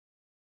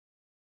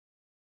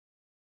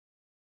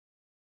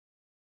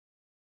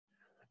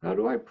How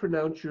do I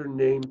pronounce your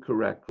name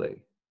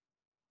correctly?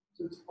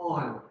 So it's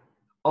on.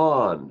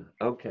 On.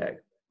 Okay.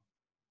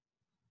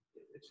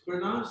 It's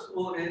pronounced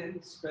O-N,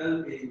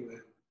 spelled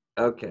A-U-N.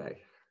 Okay.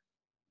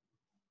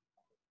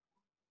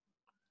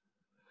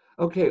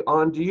 Okay,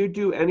 On, do you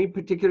do any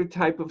particular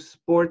type of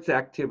sports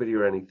activity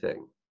or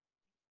anything?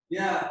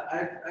 Yeah,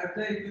 I've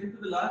done, in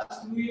the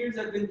last 2 years,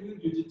 I've been doing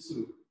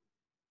jujitsu.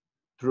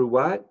 Through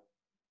what?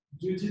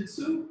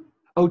 Jujitsu?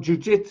 Oh,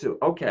 jujitsu.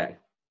 Okay,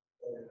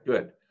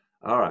 good.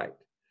 All right.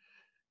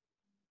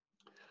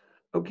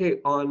 Okay,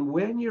 On,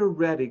 when you're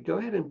ready, go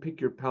ahead and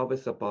pick your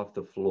pelvis up off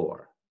the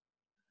floor.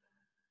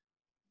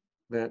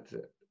 That's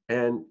it.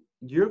 And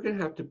you're going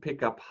to have to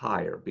pick up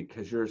higher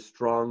because you're a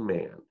strong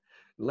man.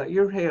 Let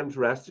your hands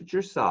rest at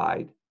your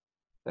side.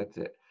 That's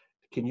it.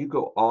 Can you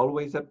go all the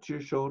ways up to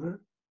your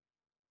shoulder?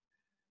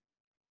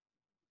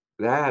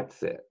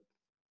 That's it.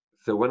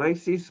 So when I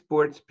see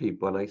sports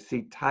people and I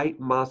see tight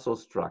muscle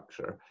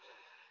structure,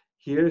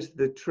 here's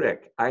the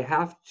trick. I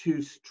have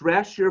to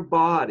stress your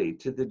body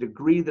to the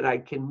degree that I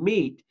can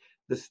meet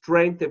the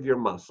strength of your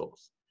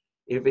muscles.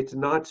 If it's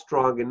not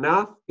strong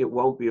enough, it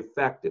won't be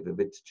effective. If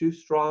it's too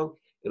strong,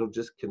 it'll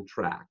just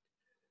contract.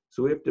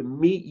 So we have to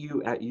meet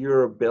you at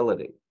your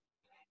ability.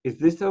 Is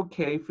this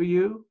okay for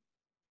you?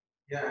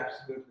 Yeah,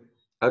 absolutely.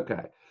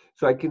 Okay.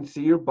 So I can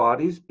see your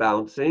body's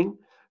bouncing.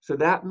 So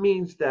that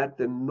means that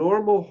the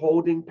normal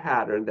holding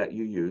pattern that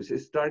you use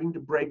is starting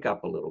to break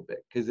up a little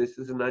bit because this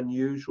is an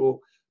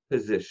unusual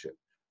position.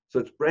 So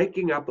it's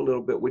breaking up a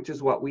little bit, which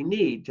is what we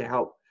need to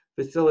help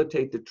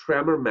facilitate the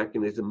tremor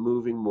mechanism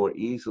moving more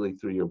easily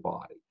through your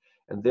body.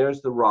 And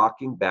there's the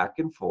rocking back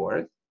and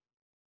forth.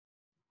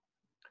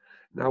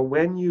 Now,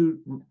 when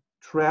you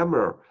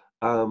tremor,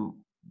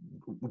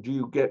 do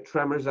you get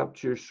tremors up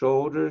to your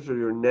shoulders or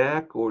your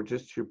neck or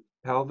just your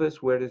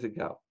pelvis? Where does it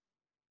go?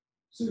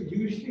 So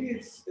usually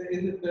it's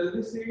in the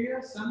pelvis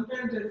area.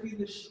 Sometimes I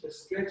feel a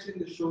stretch in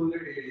the shoulder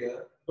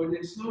area, but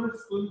it's not a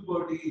full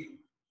body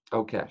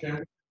Okay.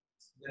 tremor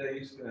that I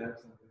used to have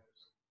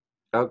sometimes.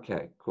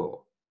 Okay,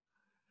 cool.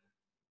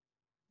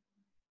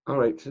 All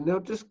right, so now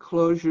just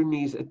close your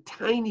knees a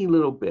tiny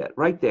little bit,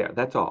 right there.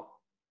 That's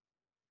all.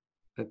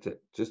 That's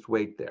it. Just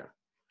wait there.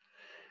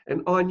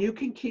 And On, you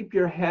can keep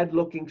your head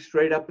looking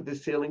straight up at the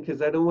ceiling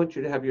because I don't want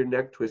you to have your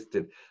neck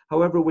twisted.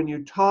 However, when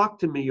you talk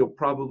to me, you'll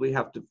probably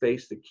have to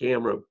face the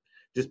camera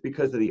just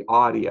because of the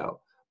audio.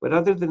 But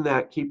other than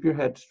that, keep your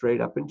head straight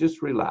up and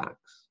just relax.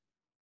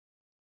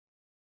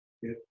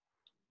 Yeah.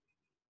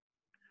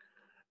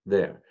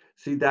 There.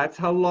 See, that's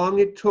how long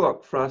it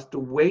took for us to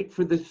wait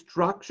for the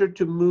structure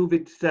to move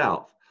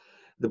itself.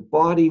 The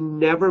body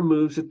never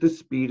moves at the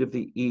speed of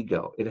the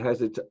ego. It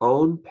has its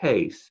own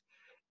pace,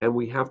 and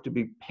we have to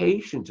be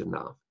patient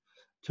enough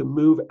to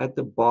move at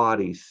the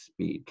body's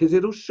speed because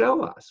it'll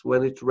show us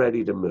when it's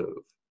ready to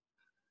move.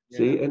 Yeah.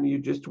 See, and you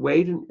just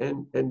wait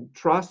and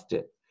trust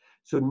it.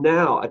 So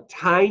now a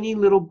tiny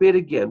little bit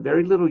again,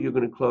 very little, you're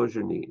going to close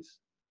your knees.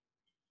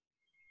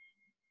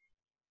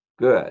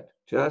 Good,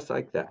 just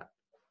like that.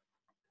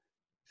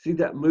 See,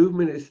 that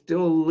movement is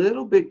still a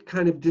little bit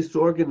kind of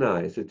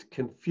disorganized. It's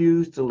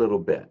confused a little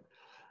bit.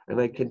 And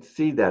I can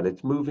see that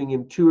it's moving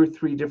in 2 or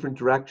 3 different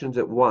directions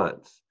at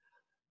once.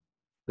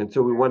 And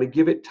so we want to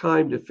give it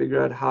time to figure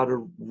out how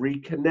to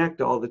reconnect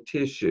all the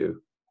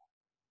tissue.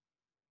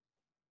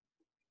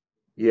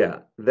 Yeah,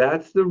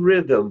 that's the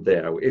rhythm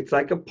there. It's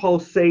like a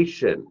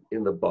pulsation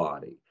in the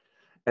body.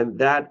 And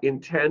that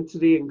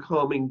intensity and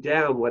calming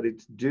down, what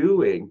it's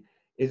doing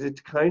is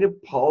it's kind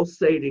of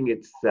pulsating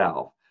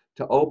itself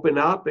to open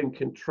up and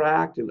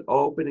contract and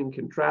open and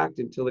contract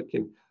until it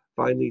can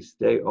finally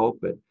stay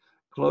open.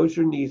 Close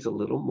your knees a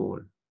little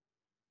more.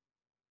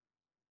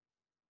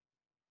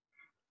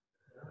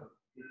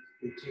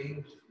 It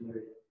changed.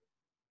 Like,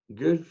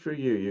 Good for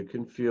you. You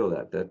can feel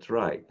that. That's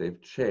right.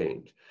 They've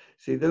changed.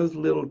 See, those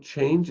little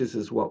changes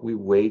is what we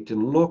wait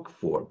and look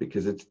for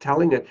because it's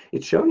telling us,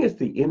 it's showing us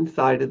the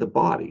inside of the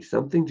body.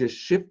 Something just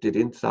shifted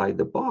inside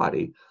the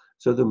body,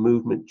 so the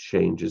movement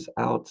changes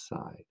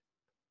outside.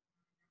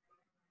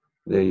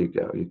 There you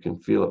go. You can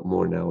feel it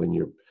more now in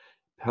your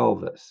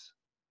pelvis.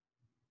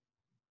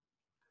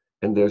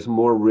 And there's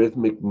more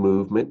rhythmic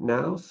movement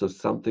now, so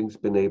something's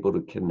been able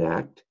to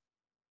connect.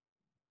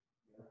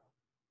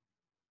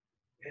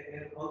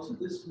 and also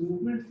this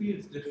movement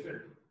feels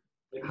different.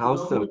 Like it's a How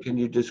lot so? more, Can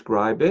you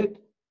describe it?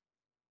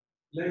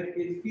 like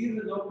it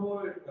feels a lot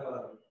more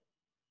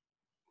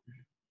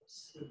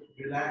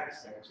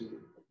relaxed actually.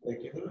 Like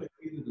it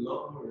feels a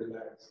lot more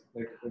relaxed.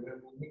 Like when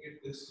I'm moving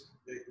it this,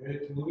 like when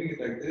it's moving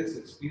it like this,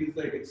 it feels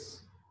like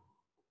it's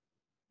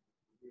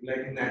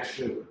like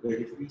natural. Like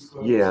it feels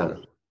quite Yeah.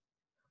 safe.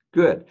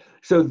 Good.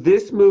 So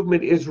this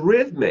movement is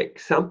rhythmic.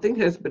 Something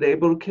has been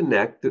able to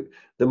connect.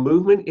 The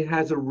movement, it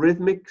has a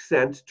rhythmic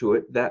sense to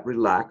it that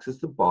relaxes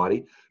the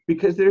body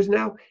because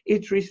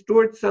it's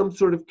restored some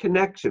sort of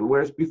connection.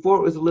 Whereas before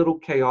it was a little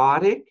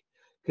chaotic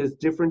because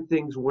different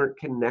things weren't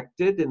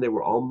connected and they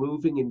were all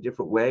moving in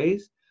different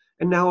ways.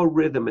 And now a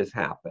rhythm has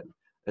happened.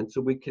 And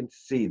so we can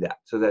see that.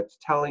 So that's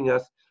telling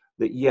us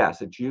that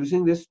yes, it's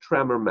using this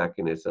tremor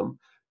mechanism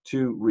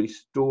to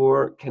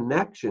restore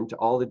connection to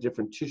all the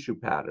different tissue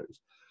patterns.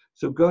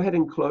 So go ahead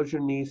and close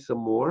your knees some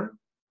more.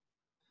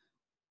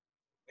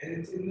 And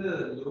it's in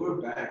the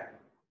lower back.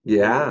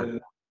 Yeah.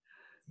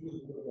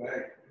 Lower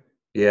back.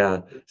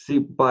 Yeah. See,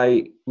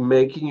 by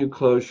making you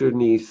close your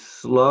knees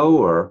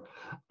slower,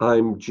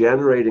 I'm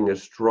generating a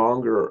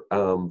stronger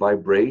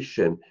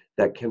vibration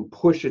that can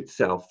push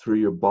itself through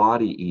your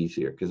body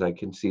easier, because I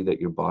can see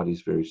that your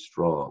body's very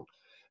strong.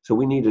 So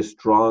we need a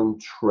strong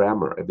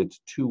tremor. If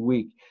it's too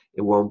weak,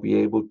 it won't be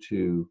able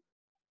to.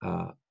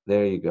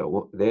 There you go.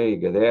 Well, there you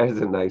go. There's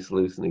a nice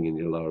loosening in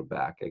your lower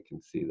back. I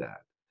can see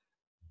that.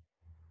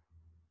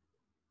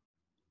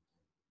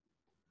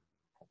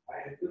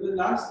 For the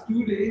last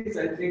 2 days,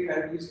 I think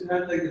I used to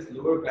have like this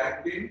lower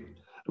back pain.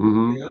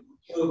 Mm-hmm. You know?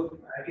 So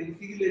I can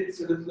feel it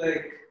sort of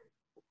like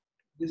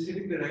just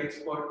hitting the right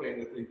spot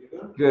kind of thing, you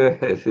know?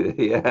 Good.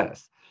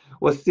 Yes.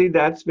 Well, see,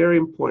 that's very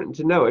important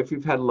to know. If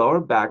you've had lower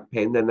back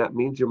pain, then that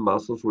means your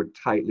muscles were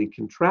tightly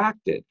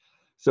contracted.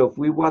 So if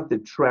we want the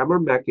tremor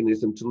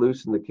mechanism to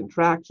loosen the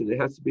contraction, it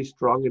has to be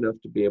strong enough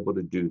to be able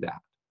to do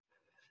that.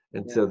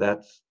 And so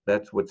that's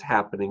what's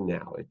happening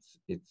now.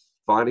 It's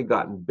finally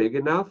gotten big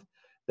enough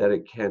that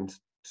it can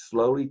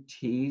slowly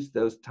tease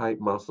those tight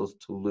muscles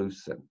to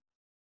loosen.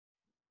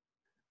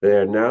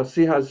 There, now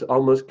see how it's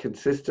almost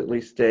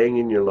consistently staying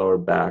in your lower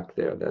back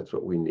there. That's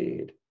what we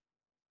need.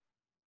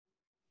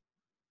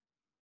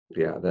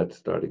 Yeah, that's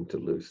starting to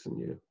loosen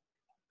you.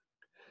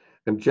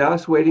 I'm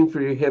just waiting for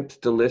your hips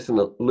to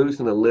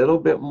loosen a little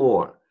bit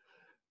more,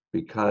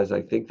 because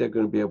I think they're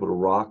going to be able to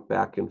rock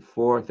back and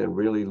forth and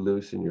really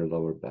loosen your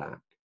lower back.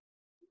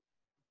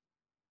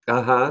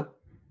 Uh-huh.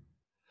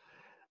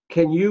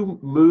 Can you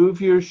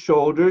move your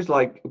shoulders,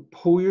 like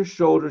pull your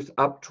shoulders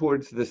up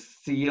towards the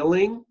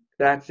ceiling?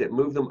 That's it.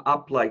 Move them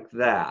up like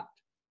that.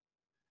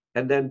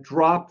 And then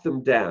drop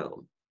them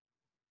down.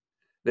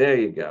 There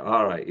you go.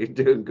 All right, you're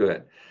doing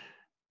good.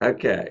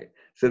 Okay,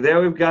 so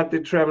there we've got the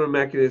tremor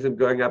mechanism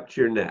going up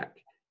to your neck.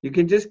 You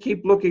can just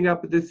keep looking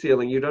up at the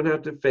ceiling. You don't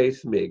have to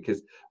face me,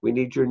 because we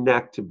need your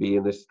neck to be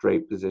in a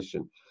straight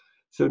position.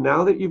 So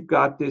now that you've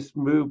got this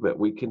movement,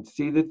 we can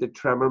see that the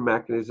tremor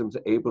mechanism is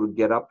able to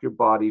get up your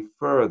body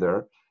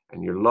further,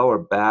 and your lower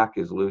back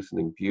is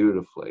loosening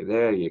beautifully.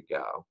 There you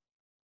go.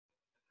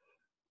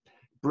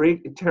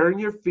 Turn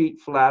your feet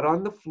flat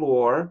on the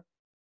floor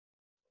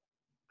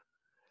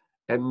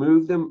and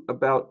move them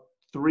about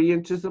 3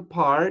 inches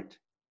apart,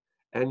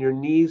 and your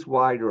knees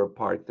wider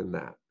apart than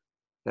that.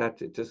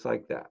 That's it, just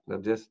like that. Now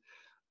just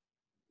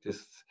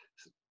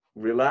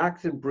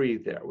relax and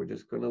breathe there. We're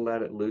just going to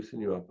let it loosen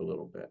you up a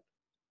little bit.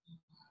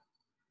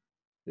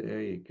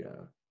 There you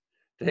go.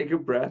 Take a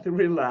breath and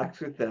relax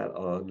with that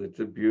on. It's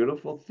a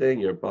beautiful thing.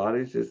 Your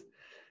body's just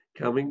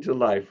coming to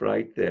life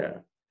right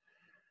there.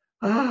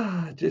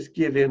 Just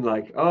give in,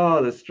 like,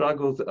 oh, the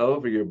struggle's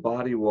over. Your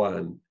body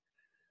won.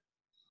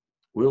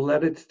 We'll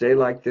let it stay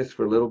like this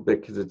for a little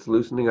bit, because it's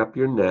loosening up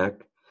your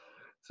neck.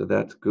 So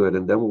that's good.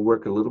 And then we'll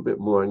work a little bit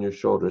more on your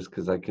shoulders,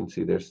 because I can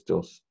see they're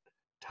still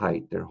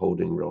tight. They're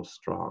holding real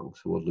strong.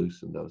 So we'll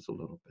loosen those a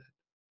little bit.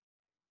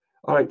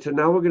 All right, so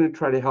now we're going to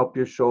try to help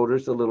your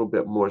shoulders a little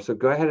bit more. So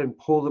go ahead and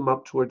pull them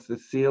up towards the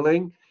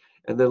ceiling,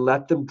 and then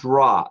let them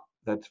drop.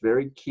 That's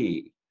very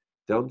key.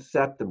 Don't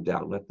set them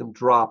down. Let them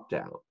drop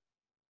down.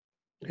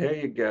 There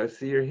you go.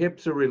 See, your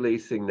hips are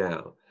releasing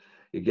now.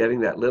 You're getting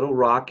that little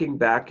rocking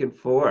back and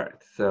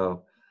forth.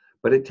 So,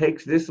 but it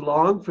takes this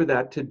long for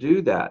that to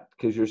do that,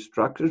 because your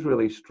structure's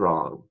really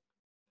strong.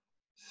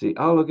 See,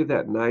 oh, look at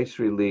that nice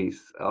release.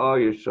 Oh,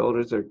 your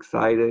shoulders are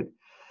excited.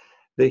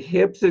 The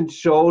hips and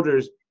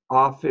shoulders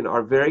often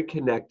are very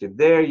connected.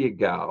 There you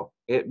go.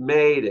 It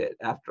made it.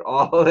 After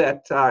all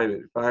that time,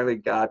 it finally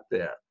got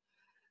there.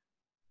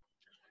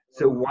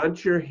 So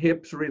once your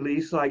hips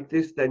release like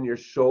this, then your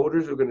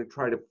shoulders are going to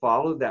try to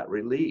follow that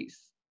release.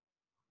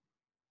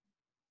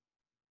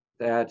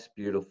 That's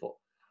beautiful.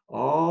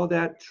 All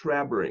that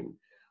tremoring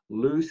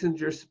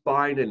loosens your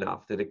spine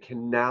enough that it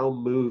can now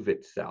move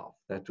itself.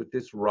 That's what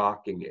this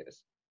rocking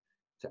is.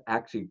 It's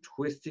actually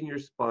twisting your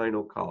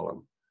spinal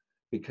column,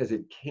 because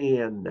it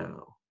can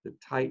now. The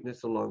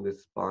tightness along the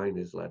spine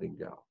is letting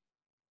go.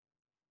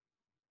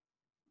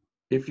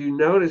 If you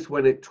notice,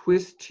 when it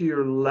twists to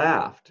your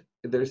left,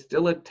 there's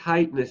still a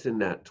tightness in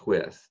that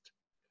twist.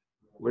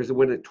 Whereas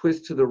when it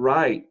twists to the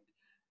right,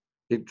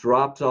 it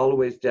drops all the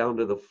way down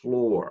to the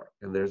floor,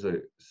 and there's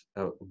a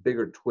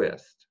bigger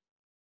twist.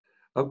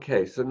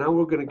 Okay, so now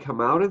we're going to come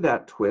out of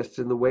that twist,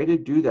 and the way to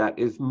do that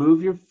is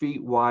move your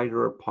feet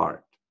wider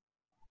apart.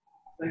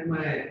 Like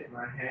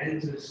my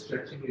hands are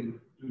stretching in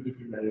 2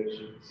 different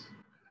directions.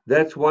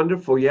 That's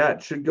wonderful. Yeah,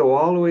 it should go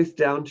all the way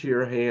down to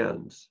your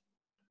hands.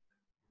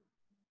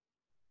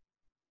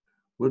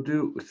 We'll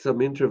do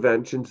some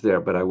interventions there,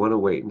 but I want to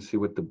wait and see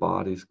what the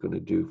body's going to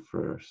do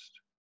first.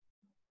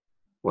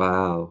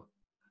 Wow,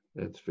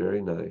 that's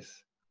very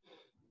nice.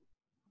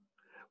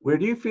 Where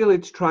do you feel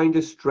it's trying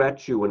to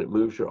stretch you when it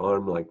moves your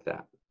arm like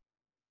that?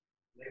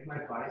 Like my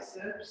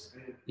biceps.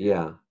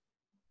 Yeah.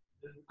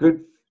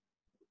 Good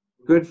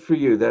for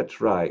you. That's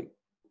right.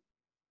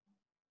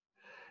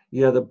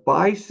 Yeah, the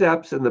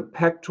biceps and the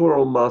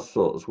pectoral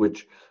muscles,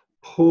 which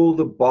pull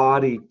the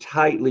body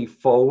tightly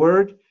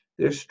forward,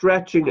 they're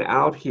stretching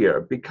out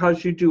here.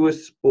 Because you do a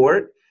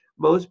sport,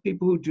 most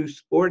people who do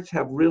sports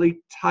have really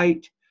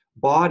tight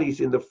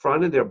bodies in the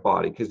front of their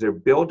body because they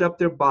build up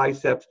their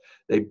biceps,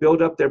 they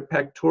build up their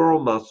pectoral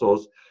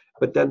muscles,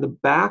 but then the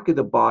back of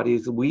the body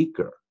is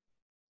weaker.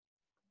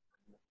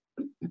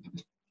 And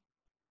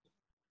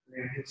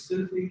I can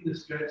still feel the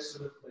stretch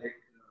sort of like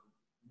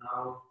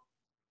now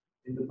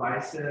in the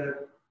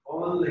bicep,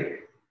 all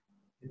like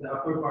in the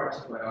upper parts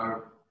of my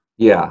arm.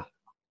 Yeah,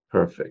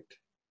 perfect.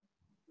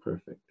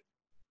 Perfect.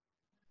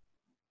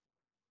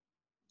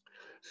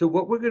 So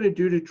what we're going to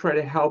do to try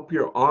to help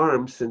your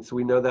arms, since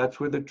we know that's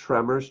where the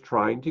tremor's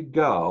trying to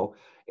go,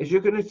 is you're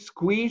going to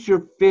squeeze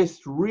your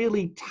fist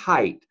really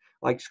tight,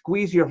 like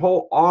squeeze your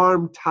whole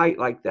arm tight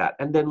like that,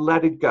 and then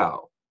let it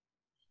go.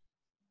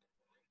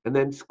 And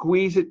then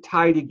squeeze it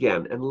tight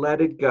again and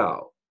let it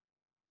go.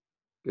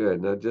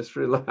 Good. Now just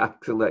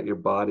relax and let your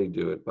body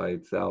do it by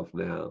itself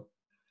now.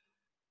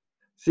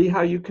 See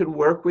how you can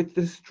work with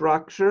the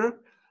structure?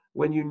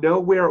 When you know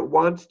where it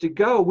wants to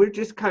go, we're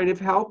just kind of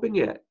helping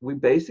it. We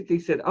basically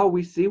said, oh,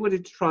 we see what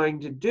it's trying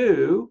to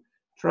do,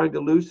 trying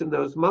to loosen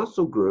those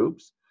muscle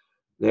groups.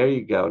 There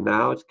you go.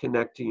 Now it's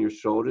connecting your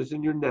shoulders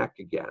and your neck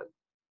again.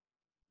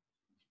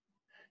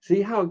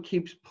 See how it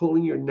keeps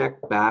pulling your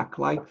neck back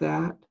like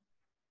that?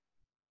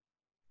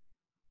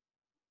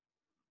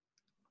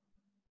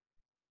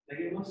 Like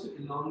it wants to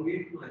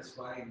elongate my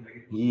spine.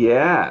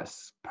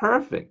 Yes,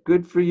 perfect.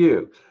 Good for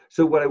you.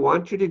 So what I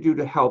want you to do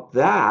to help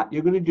that,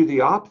 you're going to do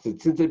the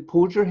opposite. Since it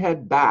pulls your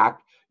head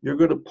back, you're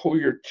going to pull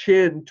your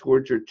chin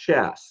towards your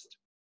chest.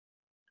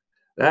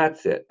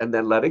 That's it. And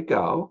then let it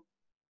go.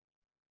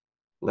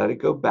 Let it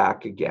go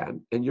back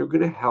again. And you're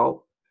going to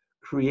help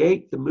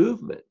create the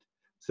movement.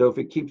 So if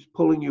it keeps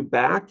pulling you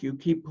back, you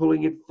keep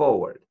pulling it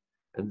forward.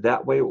 And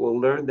that way it will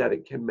learn that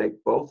it can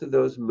make both of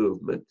those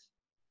movements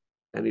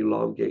and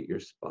elongate your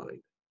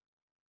spine.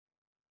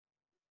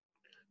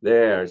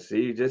 There,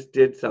 see, you just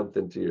did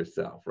something to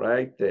yourself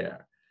right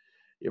there.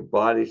 Your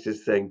body's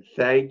just saying,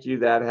 thank you,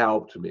 that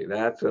helped me.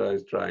 That's what I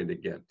was trying to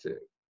get to.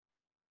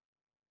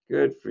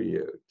 Good for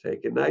you.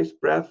 Take a nice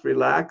breath,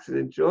 relax, and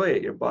enjoy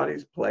it. Your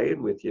body's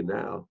playing with you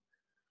now.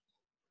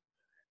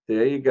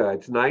 There you go.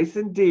 It's nice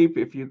and deep.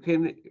 If you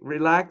can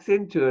relax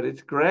into it,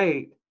 it's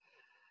great.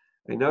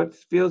 I know it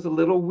feels a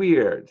little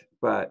weird,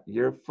 but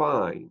you're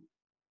fine.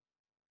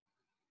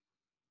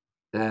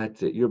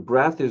 That's it. Your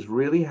breath is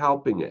really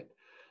helping it.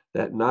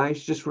 That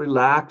nice, just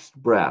relaxed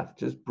breath.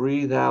 Just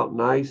breathe out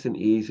nice and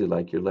easy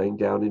like you're laying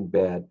down in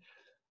bed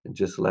and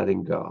just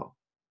letting go.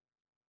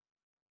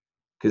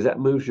 Because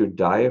that moves your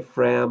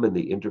diaphragm and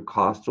the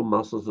intercostal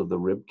muscles of the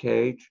rib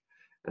cage,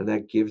 and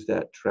that gives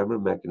that tremor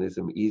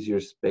mechanism easier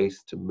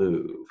space to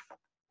move.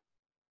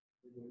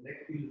 The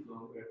neck feels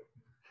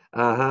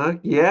longer.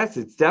 Yes,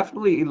 it's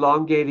definitely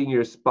elongating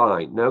your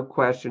spine, no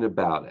question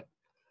about it.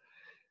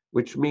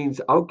 Which means,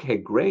 okay,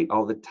 great,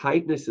 all the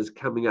tightness is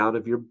coming out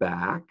of your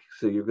back,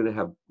 so you're going to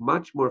have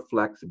much more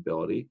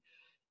flexibility.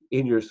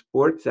 In your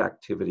sports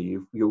activity,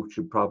 you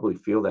should probably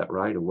feel that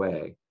right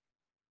away.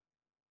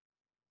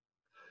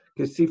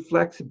 Because see,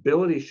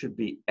 flexibility should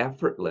be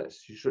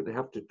effortless. You shouldn't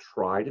have to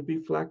try to be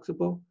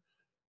flexible.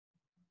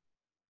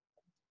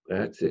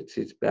 That's it.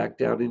 See, it's back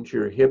down into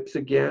your hips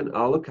again.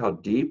 Oh, look how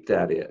deep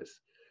that is.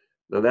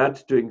 Now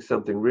that's doing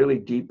something really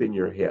deep in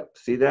your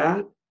hips. See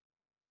that?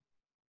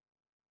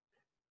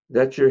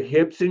 That's your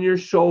hips and your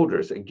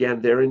shoulders.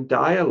 Again, they're in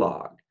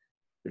dialogue.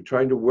 They're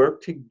trying to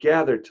work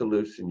together to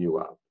loosen you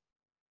up.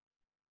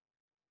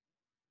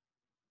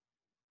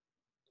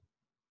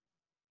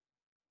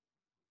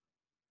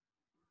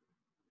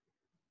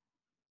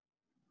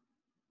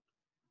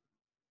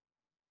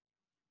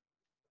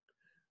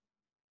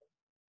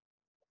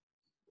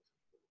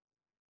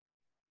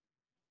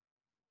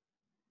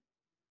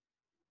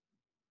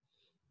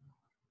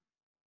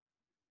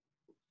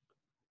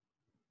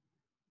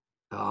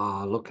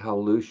 Ah, look how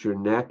loose your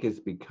neck is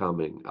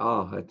becoming.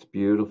 Oh, that's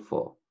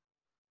beautiful.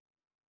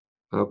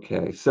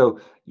 Okay,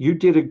 so you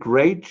did a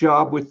great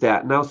job with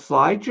that. Now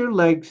slide your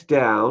legs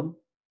down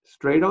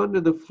straight onto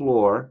the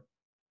floor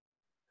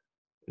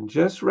and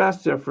just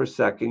rest there for a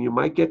second. You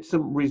might get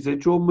some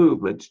residual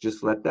movements.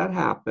 Just let that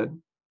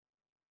happen.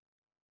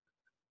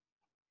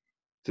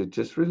 So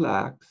just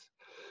relax.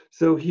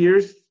 So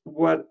here's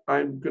what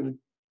I'm going to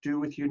do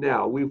with you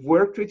now. We've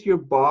worked with your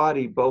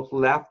body, both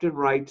left and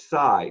right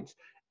sides,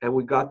 and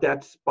we got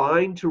that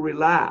spine to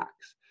relax.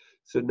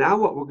 So now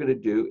what we're going to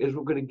do is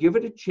we're going to give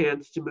it a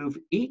chance to move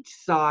each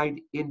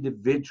side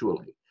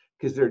individually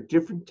because there are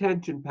different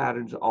tension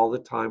patterns all the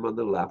time on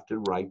the left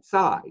and right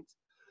sides.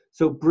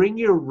 So bring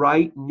your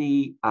right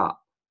knee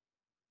up.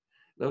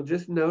 Now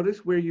just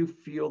notice where you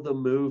feel the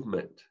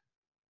movement.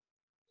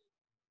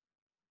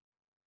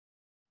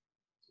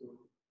 So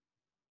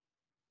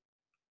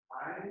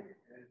I am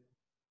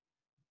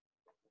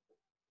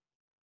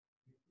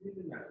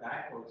feeling my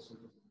back also.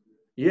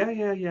 Yeah.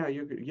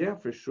 Yeah,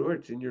 for sure.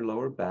 It's in your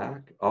lower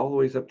back, all the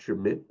way up to your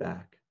mid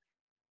back.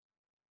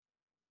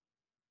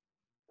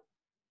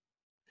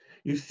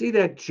 You see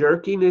that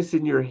jerkiness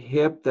in your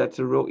hip? That's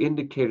a real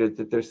indicator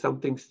that there's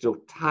something still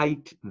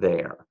tight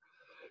there.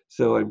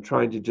 So I'm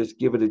trying to just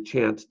give it a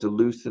chance to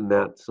loosen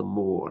that some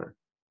more.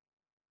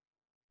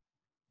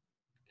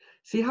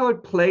 See how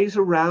it plays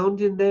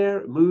around in there?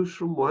 It moves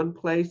from one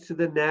place to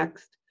the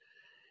next.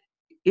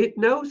 It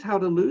knows how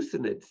to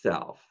loosen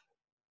itself.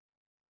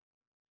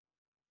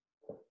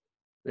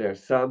 There,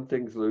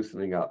 something's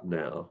loosening up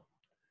now.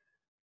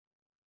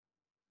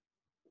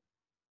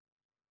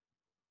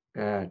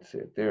 That's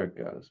it. There it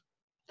goes.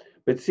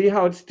 But see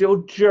how it's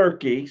still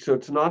jerky, so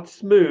it's not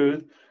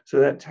smooth. So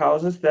that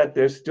tells us that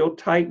there's still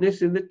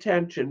tightness in the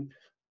tension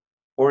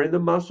or in the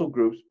muscle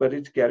groups, but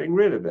it's getting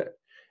rid of it.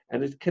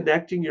 And it's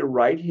connecting your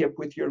right hip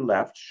with your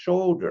left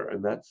shoulder,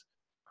 and that's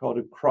called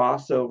a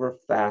crossover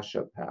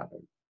fascia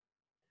pattern.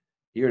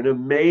 You're an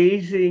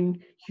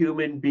amazing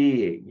human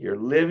being. You're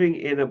living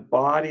in a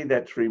body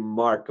that's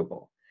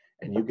remarkable,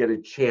 and you get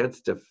a chance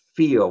to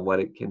feel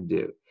what it can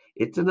do.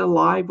 It's an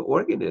alive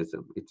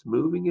organism. It's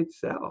moving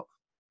itself.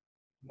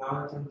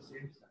 Now it's on the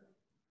same side.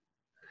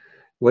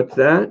 What's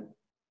that?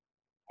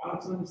 Now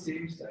it's on the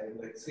same side,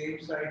 like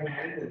same side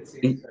hand and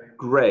same side.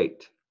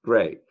 Great,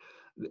 great.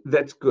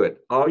 That's good.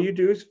 All you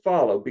do is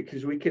follow,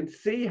 because we can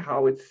see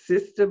how it's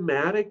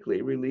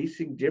systematically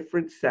releasing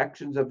different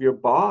sections of your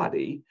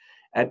body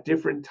at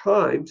different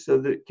times so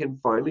that it can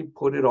finally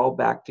put it all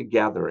back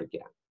together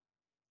again.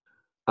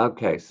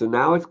 Okay, so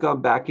now it's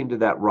gone back into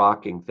that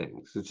rocking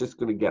thing. So it's just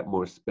going to get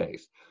more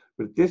space.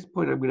 But at this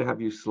point, I'm going to have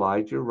you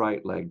slide your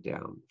right leg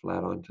down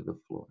flat onto the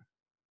floor.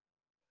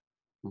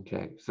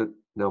 Okay, so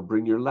now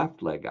bring your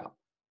left leg up.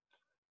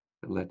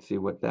 And let's see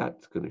what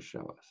that's going to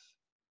show us.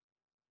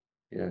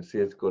 Yeah, see,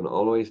 it's going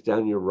all the way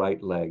down your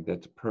right leg.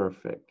 That's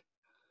perfect.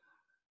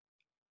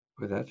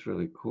 Boy, that's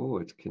really cool.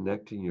 It's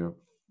connecting your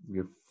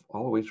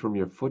all the way from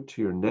your foot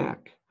to your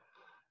neck,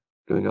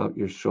 going out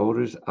your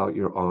shoulders, out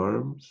your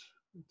arms.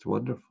 It's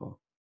wonderful.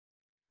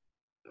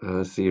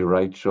 See your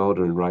right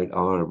shoulder and right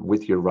arm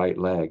with your right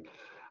leg.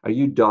 Are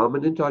you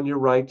dominant on your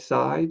right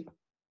side?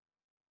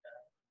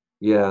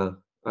 Yeah.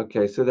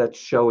 Okay, so that's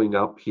showing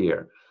up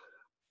here.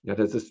 It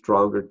has a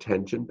stronger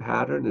tension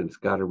pattern, and it's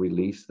got to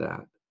release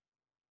that.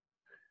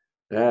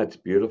 That's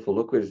beautiful.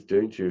 Look what it's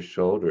doing to your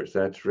shoulders.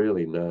 That's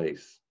really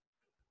nice.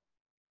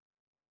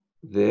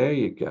 There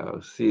you go.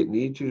 See, it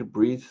needs you to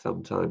breathe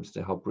sometimes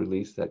to help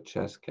release that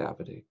chest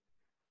cavity.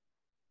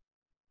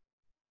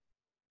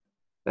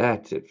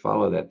 That's it.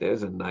 Follow that.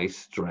 There's a nice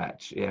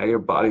stretch. Yeah, your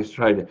body's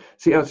trying to,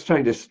 see how it's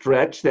trying to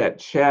stretch that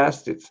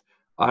chest? It's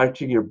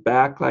arching your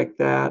back like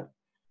that.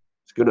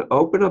 It's going to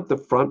open up the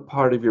front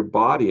part of your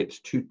body. It's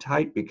too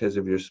tight because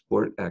of your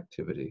sport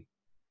activity.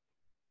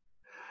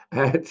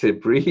 That's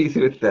it. Breathe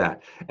with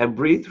that. And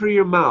breathe through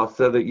your mouth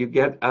so that you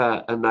get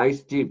a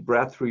nice deep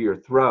breath through your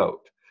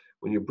throat.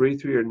 When you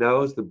breathe through your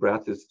nose, the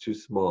breath is too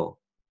small.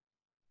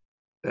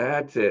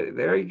 That's it.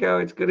 There you go.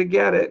 It's going to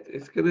get it.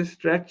 It's going to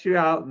stretch you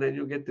out, and then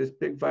you'll get this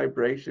big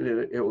vibration,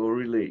 and it will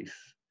release.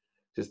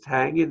 Just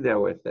hang in there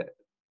with it.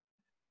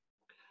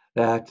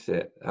 That's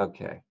it.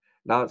 Okay.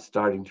 Now it's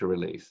starting to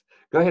release.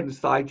 Go ahead and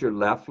slide your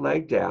left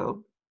leg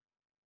down.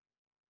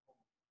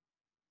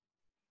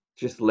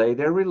 Just lay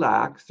there,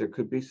 relax. There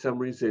could be some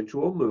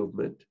residual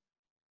movement.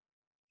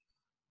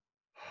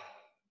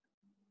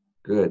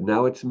 Good.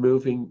 Now it's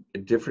moving a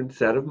different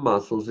set of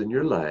muscles in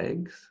your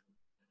legs.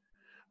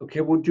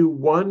 Okay, we'll do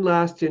one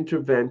last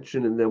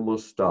intervention and then we'll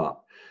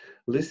stop.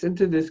 Listen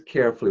to this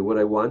carefully. What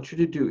I want you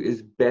to do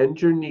is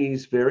bend your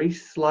knees very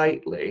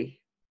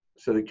slightly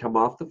so they come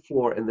off the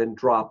floor, and then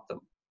drop them.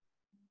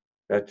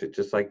 That's it,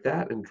 just like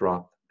that, and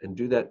drop them. And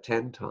do that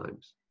 10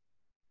 times.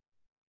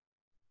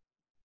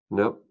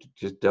 Nope,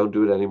 just don't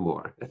do it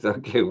anymore. It's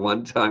okay.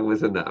 One time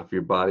was enough.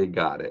 Your body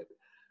got it.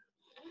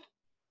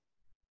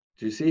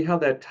 Do you see how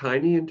that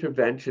tiny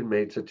intervention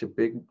made such a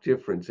big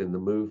difference in the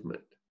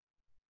movement?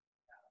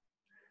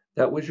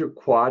 That was your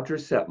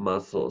quadricep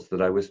muscles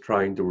that I was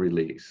trying to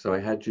release. So I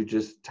had you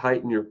just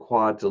tighten your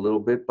quads a little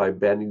bit by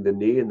bending the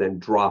knee and then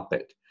drop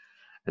it.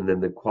 And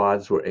then the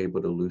quads were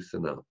able to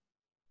loosen up.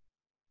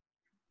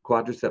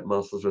 Quadricep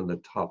muscles are in the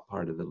top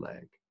part of the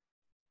leg.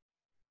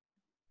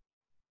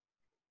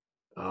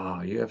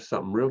 Oh, you have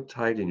something real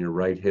tight in your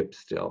right hip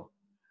still.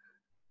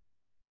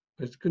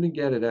 But it's going to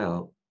get it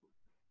out.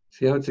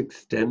 See how it's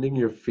extending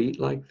your feet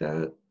like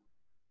that?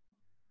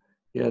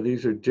 Yeah,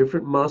 these are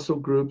different muscle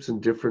groups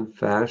and different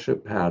fascia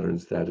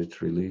patterns that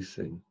it's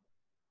releasing.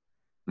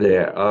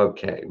 There,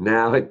 okay,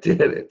 now it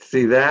did it.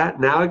 See that?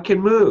 Now it can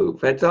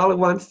move. That's all it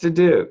wants to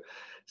do.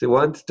 It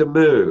wants to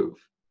move.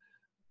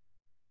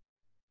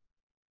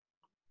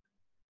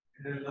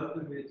 And I love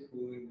the way it's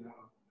moving now.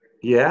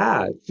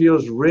 Yeah, it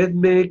feels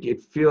rhythmic,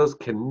 it feels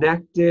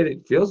connected,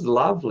 it feels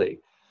lovely.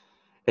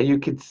 And you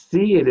can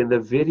see it in the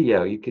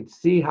video. You can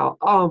see how,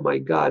 oh my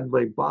God,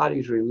 my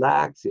body's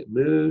relaxed, it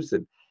moves,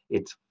 and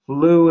it's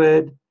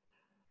fluid.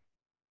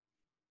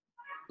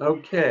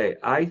 Okay,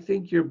 I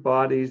think your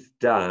body's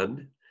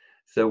done.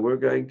 So we're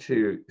going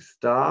to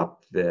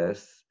stop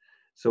this.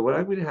 So what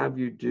I'm going to have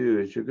you do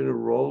is you're going to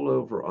roll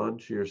over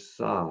onto your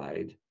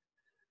side,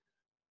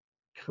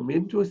 come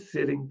into a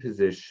sitting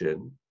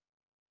position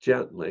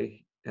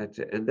gently,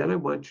 and then I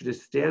want you to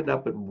stand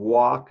up and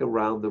walk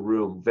around the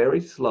room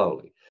very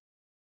slowly.